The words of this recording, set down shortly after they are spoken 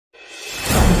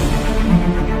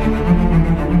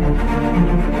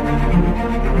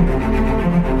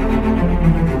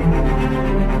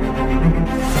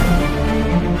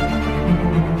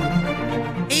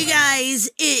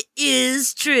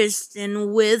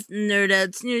Kristen with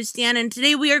Nerdouts Newsstand, and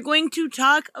today we are going to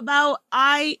talk about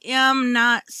I Am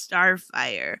Not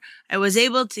Starfire. I was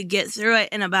able to get through it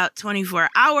in about 24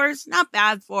 hours. Not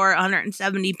bad for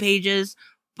 170 pages,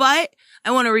 but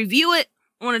I want to review it.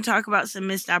 I want to talk about some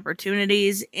missed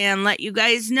opportunities and let you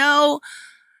guys know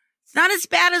it's not as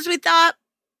bad as we thought,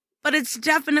 but it's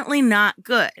definitely not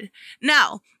good.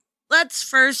 Now, let's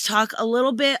first talk a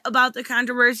little bit about the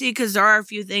controversy because there are a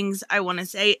few things I want to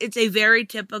say. It's a very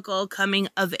typical coming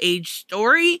of age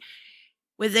story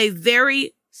with a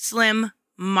very slim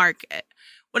market.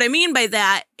 What I mean by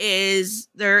that is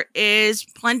there is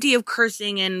plenty of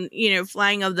cursing and,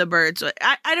 flying of the birds.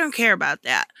 I don't care about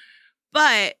that.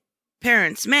 But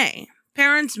parents may.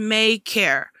 Parents may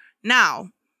care. Now,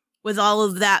 with all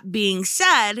of that being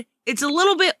said, it's a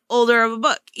little bit older of a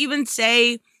book. Even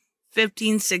say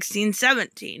 15, 16,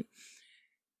 17.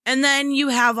 And then you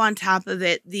have on top of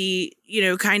it the,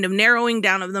 kind of narrowing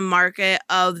down of the market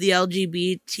of the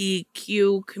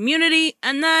LGBTQ community.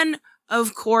 And then,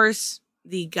 of course,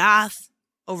 the goth,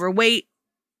 overweight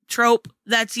trope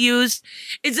that's used.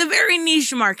 It's a very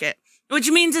niche market,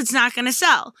 which means it's not going to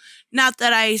sell. Not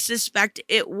that I suspect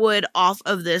it would off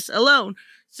of this alone.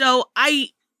 So I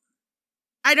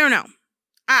don't know.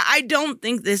 I don't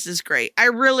think this is great. I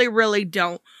really, really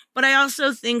don't. But I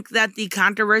also think that the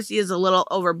controversy is a little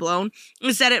overblown.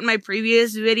 I said it in my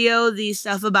previous video, the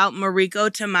stuff about Mariko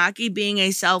Tamaki being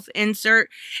a self-insert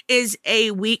is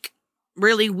a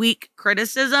really weak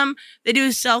criticism. They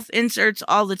do self-inserts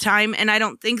all the time, and I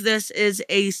don't think this is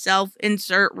a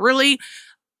self-insert. Really,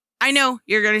 I know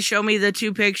you're going to show me the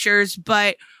two pictures,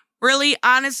 but really,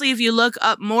 honestly, if you look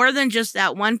up more than just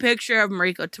that one picture of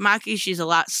Mariko Tamaki, she's a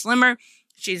lot slimmer.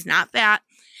 She's not fat.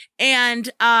 And,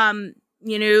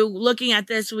 looking at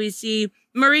this, we see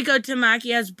Mariko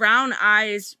Tamaki has brown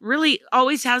eyes, really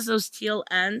always has those teal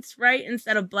ends, right?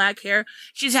 Instead of black hair.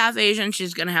 She's half Asian.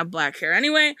 She's going to have black hair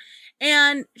anyway.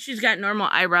 And she's got normal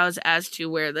eyebrows as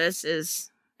to where this is.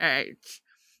 All right.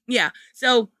 Yeah.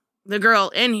 So the girl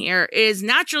in here is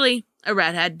naturally a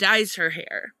redhead, dyes her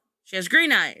hair. She has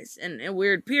green eyes and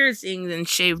weird piercings and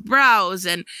shaved brows.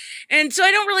 And so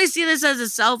I don't really see this as a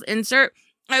self-insert.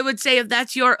 I would say if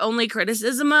that's your only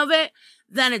criticism of it,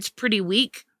 then it's pretty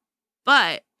weak.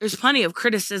 But there's plenty of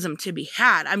criticism to be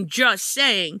had. I'm just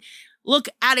saying, look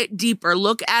at it deeper.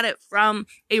 Look at it from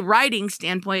a writing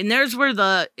standpoint. And there's where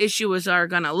the issues are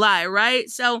going to lie, right?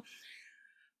 So,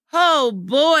 oh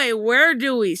boy, where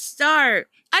do we start?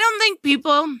 I don't think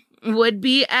people would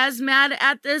be as mad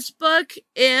at this book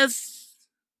if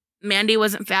Mandy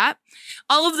wasn't fat.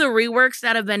 All of the reworks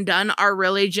that have been done are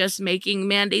really just making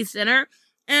Mandy thinner.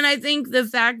 And I think the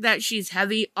fact that she's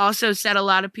heavy also set a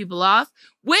lot of people off,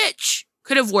 which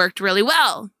could have worked really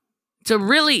well. It's a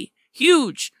really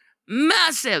huge,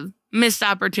 massive missed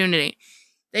opportunity.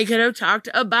 They could have talked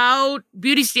about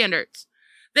beauty standards.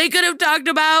 They could have talked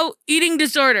about eating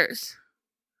disorders.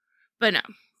 But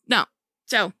no.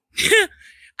 So,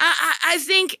 I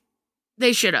think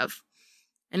they should have.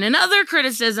 And another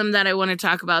criticism that I want to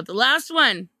talk about, the last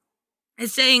one,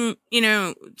 is saying,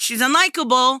 she's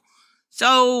unlikable,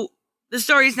 so the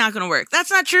story's not going to work. That's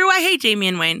not true. I hate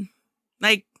Damian Wayne.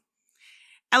 I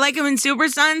like him in Super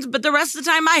Sons, but the rest of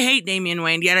the time I hate Damian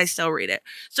Wayne, yet I still read it.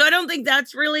 So I don't think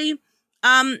that's really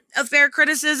a fair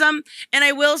criticism. And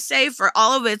I will say, for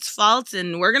all of its faults,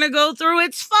 and we're going to go through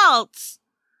its faults,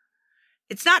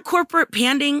 it's not corporate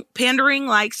pandering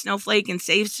like Snowflake and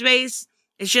Safe Space.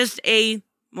 It's just a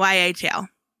YA tale,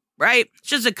 right? It's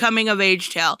just a coming of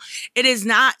age tale. It is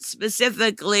not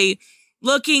specifically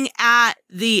looking at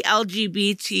the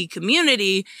LGBT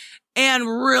community and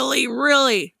really,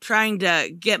 really trying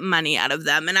to get money out of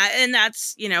them. And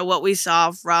that's, what we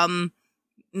saw from,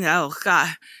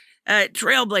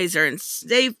 Trailblazer and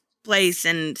Safe Place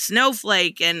and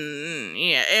Snowflake. And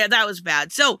yeah, that was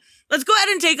bad. So let's go ahead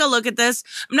and take a look at this.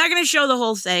 I'm not going to show the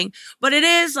whole thing, but it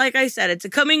is, like I said, it's a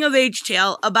coming of age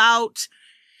tale about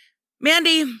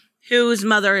Mandy, whose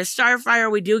mother is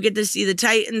Starfire. We do get to see the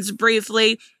Titans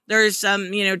briefly. There's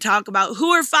some, talk about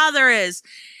who her father is.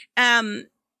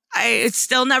 It's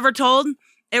still never told.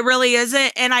 It really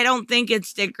isn't. And I don't think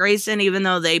it's Dick Grayson, even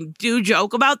though they do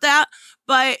joke about that.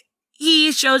 But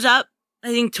he shows up,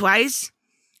 I think, twice.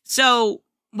 So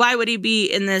why would he be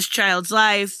in this child's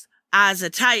life as a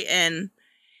Titan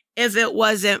if it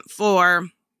wasn't for,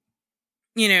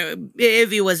 if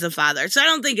he was the father? So I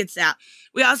don't think it's that.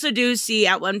 We also do see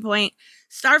at one point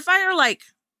Starfire,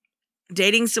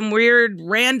 dating some weird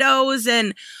randos.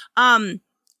 And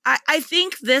I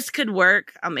think this could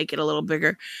work. I'll make it a little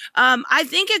bigger. I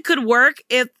think it could work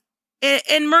if,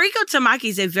 and Mariko Tamaki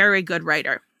is a very good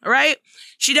writer. all right?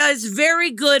 She does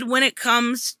very good when it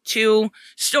comes to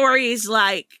stories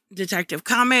like Detective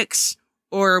Comics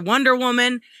or Wonder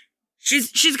Woman.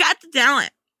 She's got the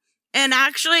talent. And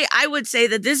actually, I would say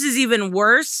that this is even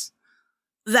worse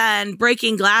than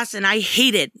Breaking Glass, and I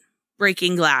hated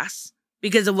Breaking Glass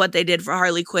because of what they did for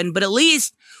Harley Quinn. But at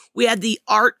least we had the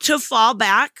art to fall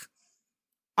back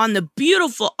on the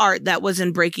beautiful art that was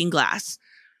in Breaking Glass.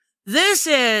 This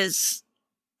is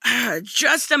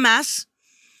just a mess.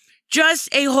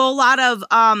 Just a whole lot of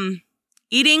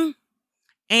eating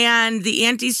and the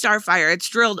anti-Starfire. It's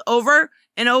drilled over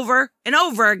and over and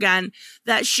over again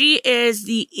that she is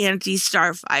the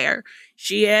anti-Starfire.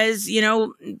 She is,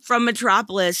 from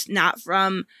Metropolis, she's not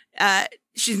from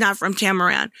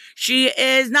Tamaran. She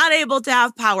is not able to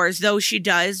have powers, though she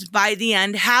does, by the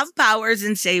end, have powers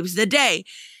and saves the day.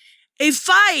 A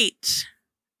fight,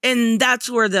 and that's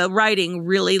where the writing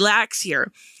really lacks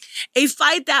here. A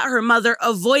fight that her mother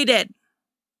avoided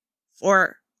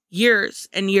for years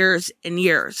and years and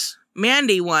years.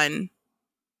 Mandy won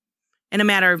in a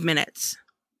matter of minutes.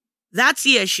 That's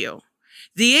the issue.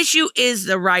 The issue is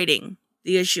the writing.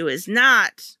 The issue is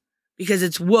not because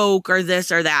it's woke or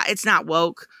this or that. It's not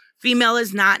woke. Female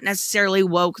is not necessarily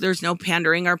woke. There's no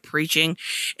pandering or preaching.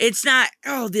 It's not,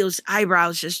 those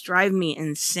eyebrows just drive me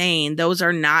insane. Those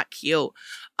are not cute.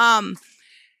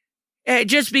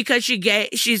 Just because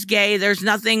she's gay, there's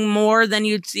nothing more than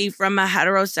you'd see from a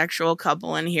heterosexual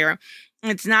couple in here.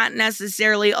 It's not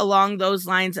necessarily along those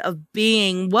lines of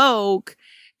being woke.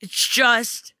 It's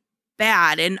just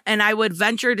bad. And I would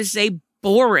venture to say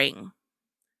boring.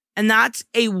 And that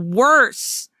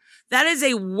is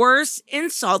a worse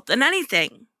insult than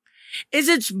anything.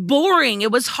 It's boring.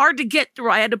 It was hard to get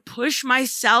through. I had to push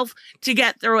myself to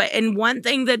get through it. And one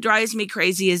thing that drives me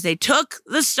crazy is they took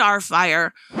the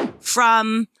Starfire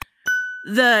from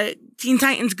the Teen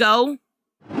Titans Go.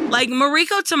 Like,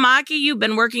 Mariko Tamaki, you've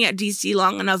been working at DC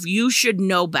long enough. You should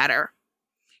know better.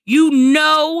 You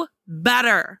know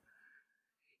better.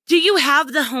 Do you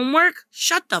have the homework?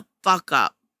 Shut the fuck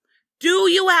up.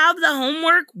 Do you have the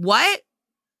homework? What?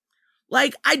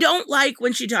 Like, I don't like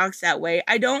when she talks that way.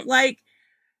 I don't like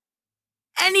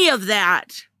any of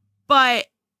that. But,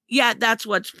 yeah, that's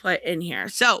what's put in here.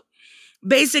 So,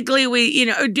 basically,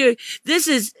 this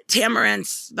is Tamaran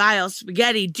style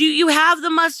spaghetti. Do you have the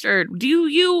mustard? Do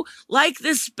you like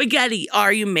the spaghetti?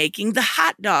 Are you making the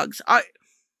hot dogs?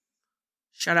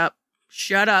 Shut up.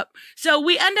 Shut up. So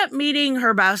we end up meeting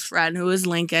her best friend, who is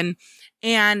Lincoln.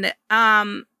 And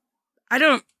I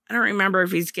don't remember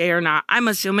if he's gay or not. I'm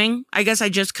assuming. I guess I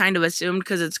just kind of assumed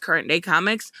because it's current day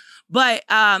comics. But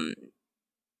yeah,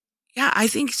 I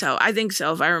think so.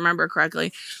 If I remember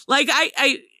correctly. Like,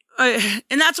 and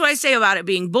that's what I say about it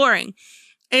being boring,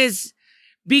 is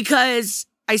because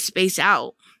I space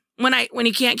out. When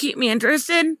you can't keep me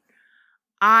interested,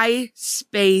 I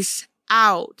space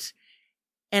out.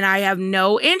 And I have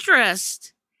no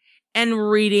interest in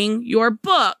reading your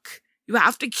book. You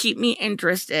have to keep me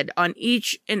interested on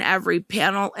each and every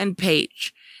panel and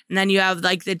page. And then you have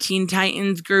like the Teen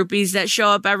Titans groupies that show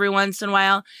up every once in a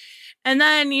while. And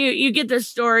then you get the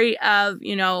story of,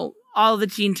 all the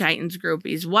Teen Titans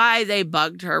groupies, why they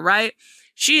bugged her, right?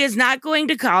 She is not going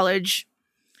to college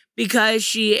because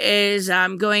she is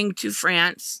going to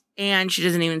France and she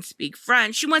doesn't even speak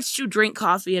French. She wants to drink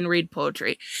coffee and read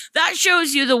poetry. That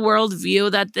shows you the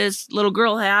worldview that this little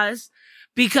girl has,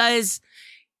 because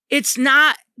it's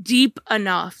not deep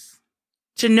enough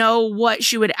to know what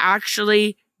she would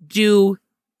actually do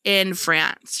in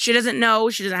France. She doesn't know.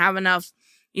 She doesn't have enough,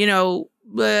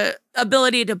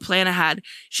 ability to plan ahead.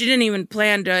 She didn't even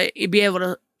plan to be able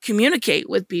to communicate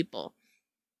with people.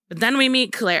 But then we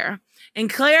meet Claire. And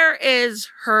Claire is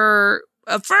her,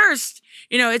 first,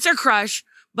 it's her crush,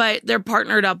 but they're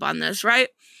partnered up on this, right?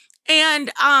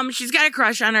 And she's got a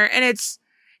crush on her.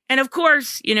 And of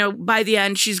course, by the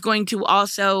end, she's going to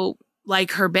also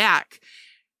like her back.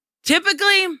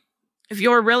 Typically, if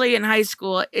you're really in high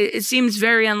school, it seems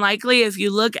very unlikely. If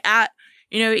you look at,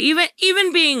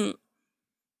 even being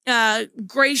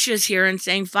gracious here and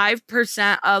saying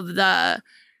 5% of the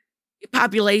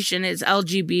population is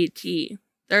LGBT.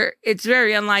 It's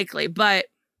very unlikely, but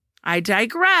I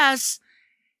digress.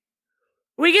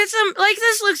 We get some, like,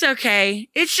 this looks okay.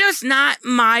 It's just not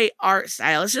my art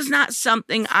style. It's just not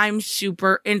something I'm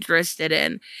super interested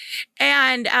in.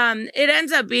 And it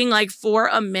ends up being like for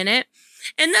a minute.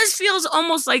 And this feels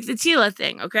almost like the Tila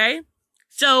thing, okay?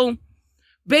 So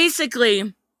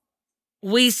basically,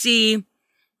 we see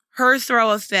her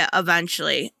throw a fit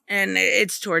eventually, and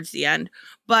it's towards the end.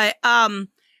 But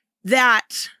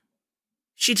that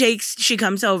she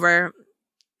comes over,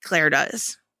 Claire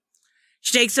does.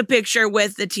 She takes a picture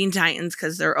with the Teen Titans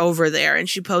because they're over there, and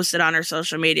she posts it on her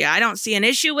social media. I don't see an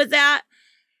issue with that,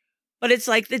 but it's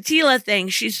like the Tila thing.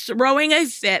 She's throwing a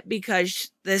fit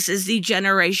because this is the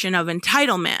generation of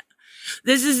entitlement.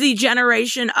 This is the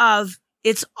generation of,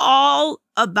 it's all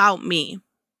about me.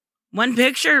 One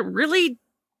picture really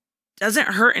doesn't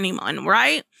hurt anyone,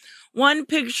 right? One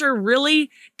picture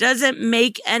really doesn't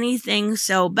make anything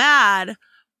so bad,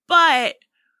 but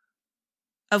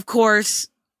of course,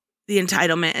 the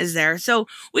entitlement is there. So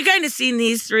we kind of seen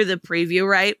these through the preview,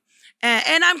 right?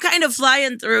 And I'm kind of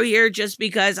flying through here just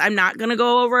because I'm not going to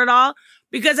go over it all,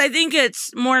 because I think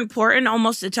it's more important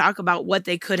almost to talk about what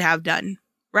they could have done,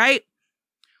 right?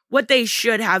 What they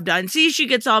should have done. See, she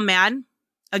gets all mad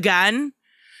again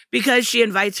because she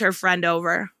invites her friend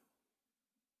over.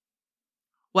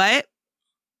 What?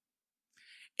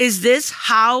 Is this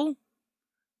how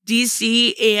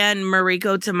DC and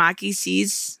Mariko Tamaki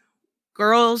sees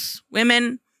girls,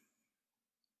 women?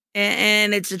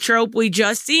 And it's a trope we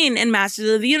just seen in Masters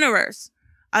of the Universe.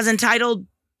 As entitled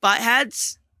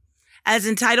buttheads, as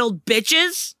entitled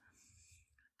bitches,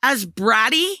 as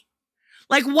bratty.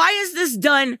 Like, why is this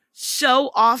done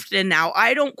so often now?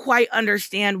 I don't quite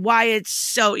understand why it's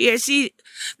so. Yeah, see,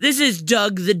 this is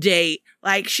Doug the date.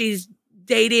 Like, she's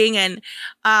dating and,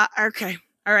 okay.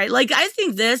 All right. Like, I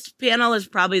think this panel is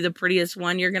probably the prettiest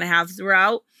one you're going to have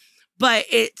throughout, but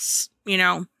it's, you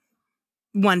know,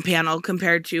 one panel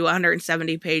compared to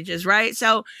 170 pages, right?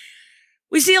 So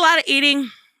we see a lot of eating,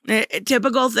 a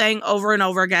typical thing over and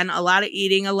over again, a lot of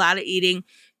eating.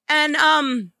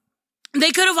 And,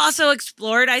 they could have also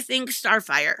explored, I think,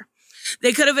 Starfire.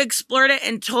 They could have explored it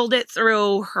and told it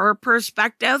through her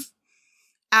perspective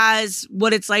as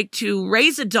what it's like to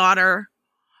raise a daughter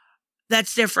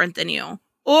that's different than you.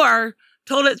 Or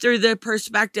told it through the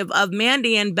perspective of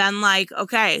Mandy and been like,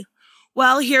 okay,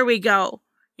 well, here we go.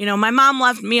 You know, my mom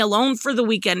left me alone for the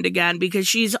weekend again because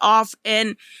she's off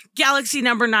in Galaxy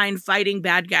number 9 fighting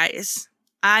bad guys.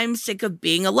 I'm sick of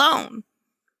being alone.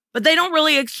 But they don't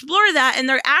really explore that, and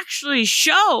they actually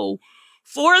show,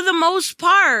 for the most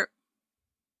part,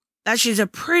 that she's a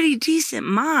pretty decent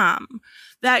mom.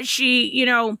 That she, you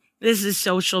know, this is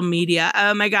social media.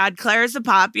 Oh my God, Claire's a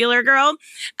popular girl,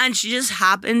 and she just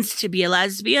happens to be a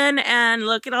lesbian, and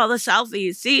look at all the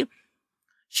selfies. See?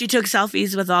 She took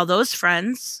selfies with all those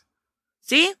friends.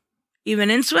 See? Even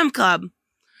in swim club.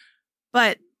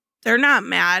 But they're not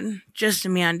mad, just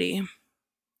Mandy.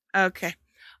 Okay.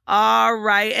 All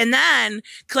right. And then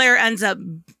Claire ends up,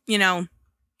 you know,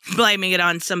 blaming it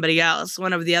on somebody else,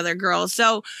 one of the other girls.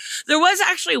 So there was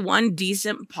actually one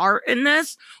decent part in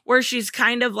this where she's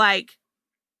kind of like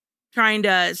trying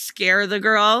to scare the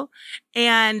girl.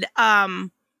 And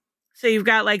so you've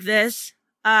got like this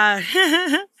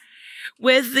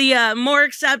with the more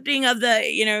accepting of the,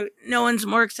 you know, no one's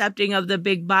more accepting of the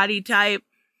big body type.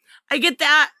 I get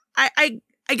that. I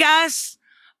guess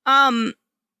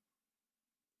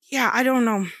yeah, I don't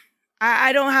know.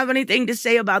 I don't have anything to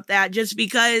say about that just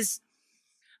because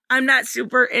I'm not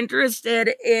super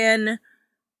interested in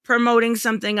promoting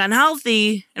something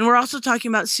unhealthy. And we're also talking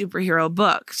about superhero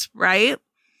books, right?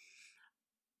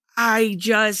 I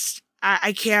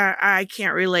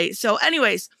can't relate. So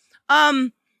anyways,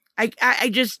 I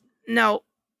just, no.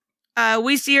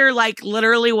 We see her like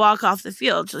literally walk off the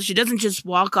field. So she doesn't just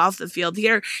walk off the field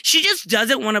here. She just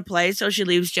doesn't want to play. So she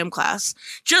leaves gym class.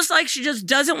 Just like she just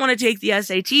doesn't want to take the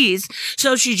SATs.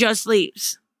 So she just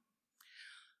leaves.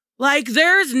 Like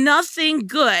there's nothing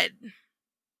good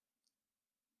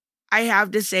I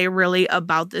have to say really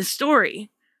about this story.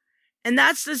 And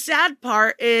that's the sad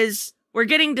part is we're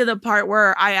getting to the part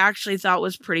where I actually thought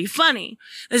was pretty funny.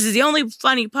 This is the only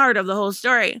funny part of the whole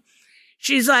story.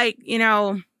 She's like, you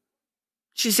know,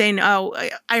 she's saying, oh,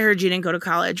 I heard you didn't go to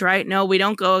college, right? No, we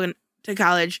don't go to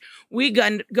college. We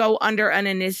go under an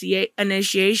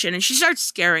initiation. And she starts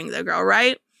scaring the girl,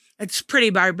 right? It's pretty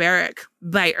barbaric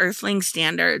by Earthling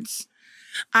standards.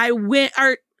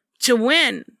 To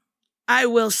win, I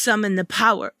will summon the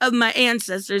power of my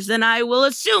ancestors, then I will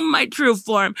assume my true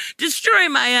form, destroy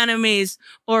my enemies,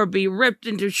 or be ripped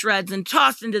into shreds and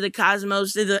tossed into the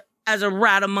cosmos as a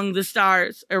rat among the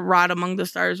stars, or rot among the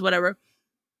stars, whatever.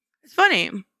 It's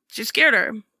funny. She scared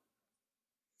her.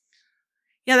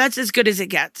 Yeah, that's as good as it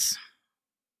gets.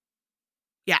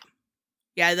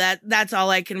 Yeah, that's all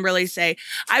I can really say.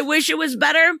 I wish it was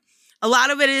better. A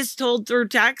lot of it is told through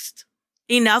text.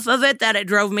 Enough of it that it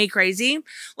drove me crazy.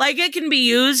 Like, it can be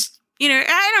used, you know,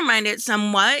 I don't mind it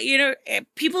somewhat. You know,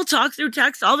 people talk through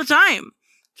text all the time.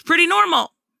 It's pretty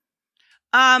normal.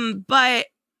 But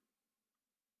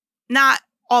not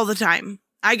all the time.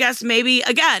 I guess maybe,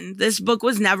 again, this book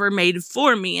was never made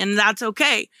for me, and that's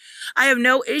okay. I have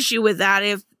no issue with that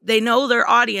if they know their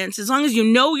audience. As long as you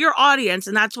know your audience,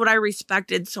 and that's what I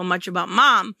respected so much about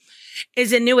Mom,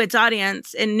 is it knew its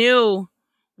audience. It knew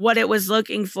what it was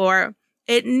looking for.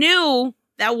 It knew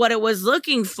that what it was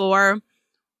looking for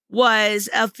was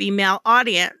a female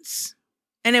audience.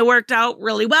 And it worked out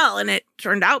really well, and it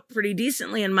turned out pretty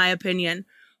decently, in my opinion.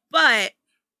 But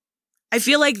I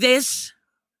feel like this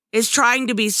is trying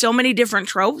to be so many different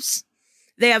tropes.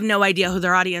 They have no idea who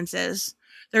their audience is.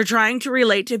 They're trying to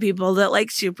relate to people that like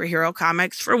superhero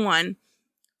comics, for one.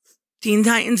 Teen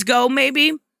Titans Go,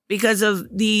 maybe, because of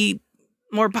the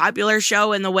more popular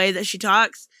show and the way that she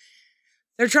talks.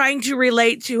 They're trying to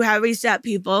relate to heavyset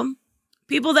people.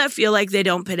 People that feel like they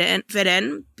don't fit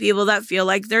in. People that feel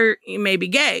like they're maybe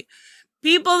gay.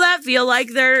 People that feel like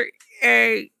they're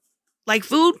like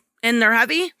food and they're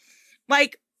heavy.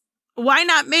 Like, why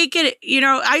not make it,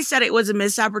 I said it was a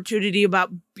missed opportunity about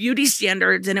beauty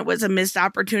standards and it was a missed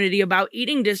opportunity about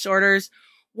eating disorders.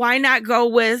 Why not go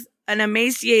with an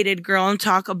emaciated girl and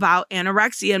talk about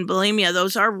anorexia and bulimia?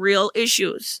 Those are real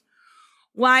issues.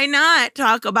 Why not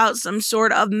talk about some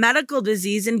sort of medical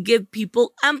disease and give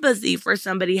people empathy for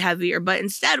somebody heavier? But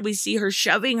instead, we see her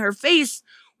shoving her face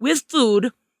with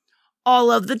food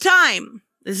all of the time.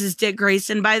 This is Dick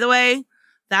Grayson, by the way.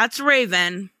 That's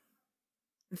Raven.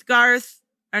 It's Garth.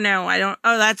 Or no, I don't.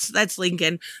 Oh, that's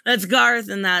Lincoln. That's Garth,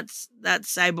 and that's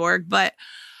Cyborg. But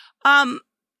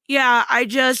yeah, I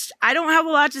don't have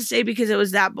a lot to say because it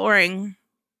was that boring.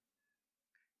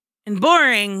 And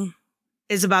boring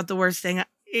is about the worst thing.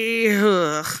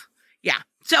 Ugh. Yeah.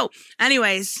 So,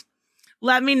 anyways,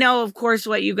 let me know, of course,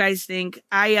 what you guys think.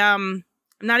 I'm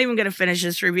not even gonna finish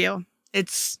this review.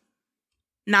 It's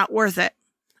not worth it.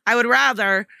 I would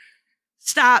rather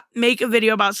stop, make a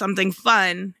video about something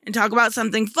fun, and talk about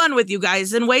something fun with you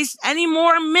guys than waste any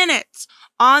more minutes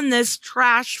on this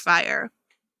trash fire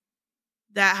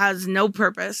that has no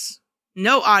purpose,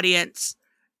 no audience,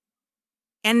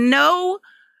 and no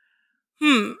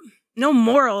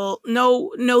moral,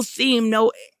 no theme,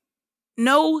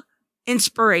 no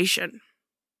inspiration.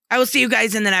 I will see you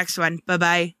guys in the next one.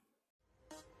 Bye-bye.